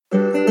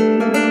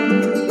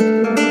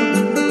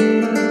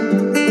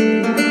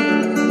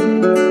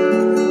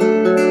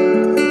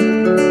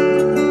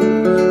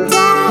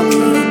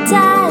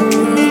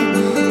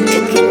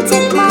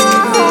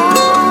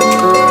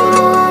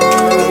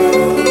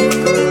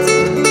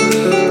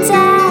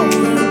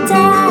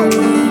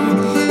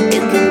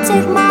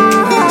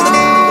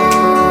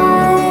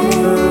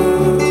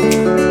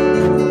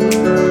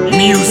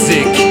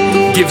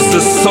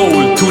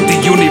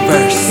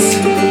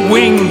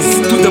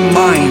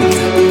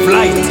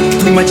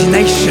to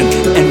imagination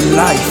and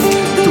life,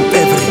 to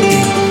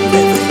everything.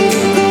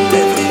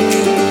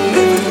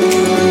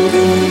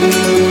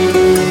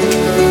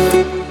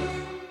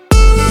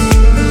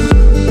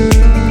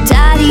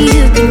 Daddy,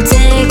 you can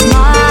take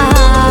my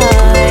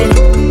heart,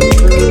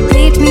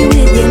 paint me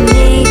with your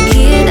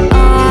naked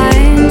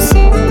arms.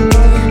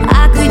 I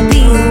could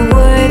be a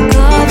work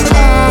of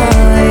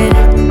art,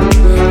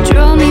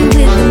 draw me with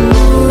the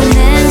moon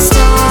and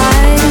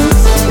stars.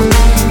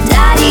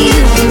 Daddy,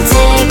 you can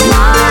take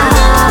my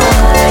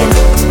heart,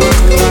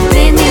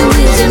 paint me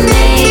with your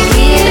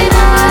naked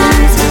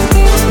arms.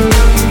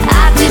 I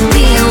could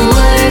be a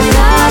work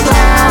of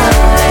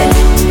art,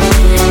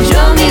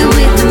 draw me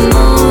with the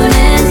moon and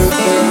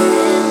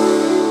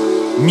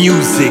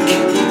Music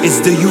is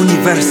the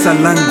universal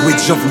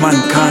language of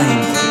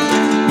mankind.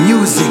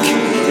 Music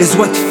is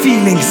what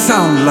feelings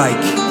sound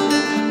like.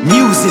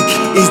 Music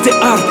is the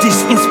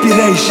artist's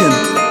inspiration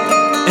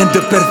and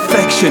the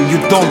perfection you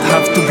don't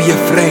have to be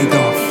afraid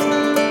of.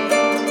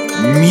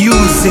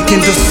 Music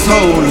in the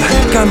soul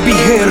can be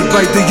heard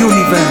by the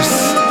universe.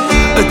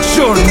 A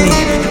journey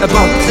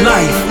about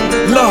life,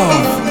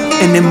 love,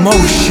 and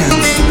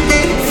emotions.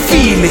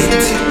 Feel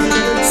it,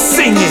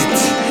 sing it,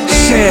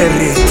 share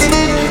it,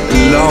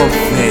 love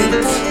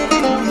it.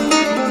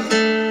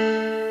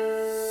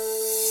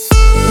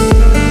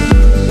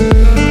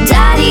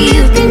 Daddy,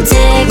 you can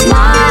take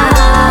my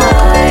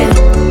heart,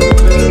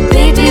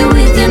 paint me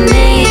with your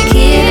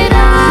naked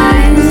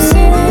arms.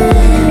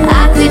 I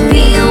could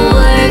be a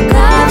work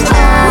of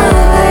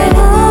art,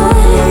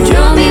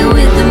 draw me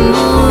with the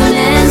moon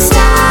and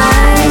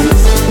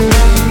stars.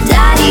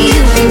 Daddy,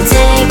 you can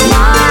take my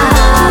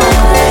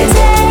heart,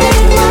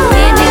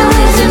 paint me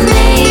with your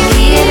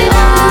naked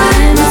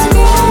arms.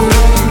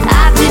 I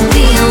could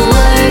be a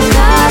work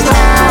of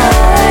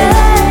art,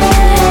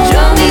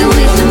 draw me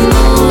with the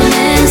moon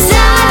and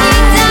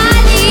stars.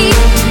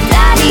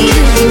 Daddy,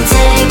 you can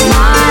take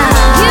my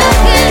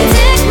heart,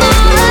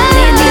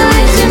 paint me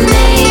with your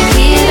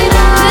naked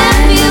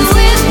arms.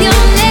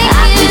 I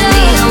could be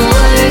a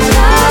work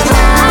of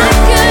art,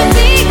 draw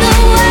me with the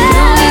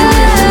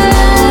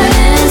moon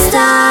and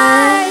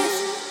stars.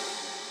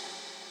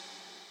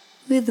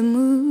 With the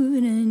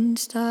moon and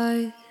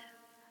stars.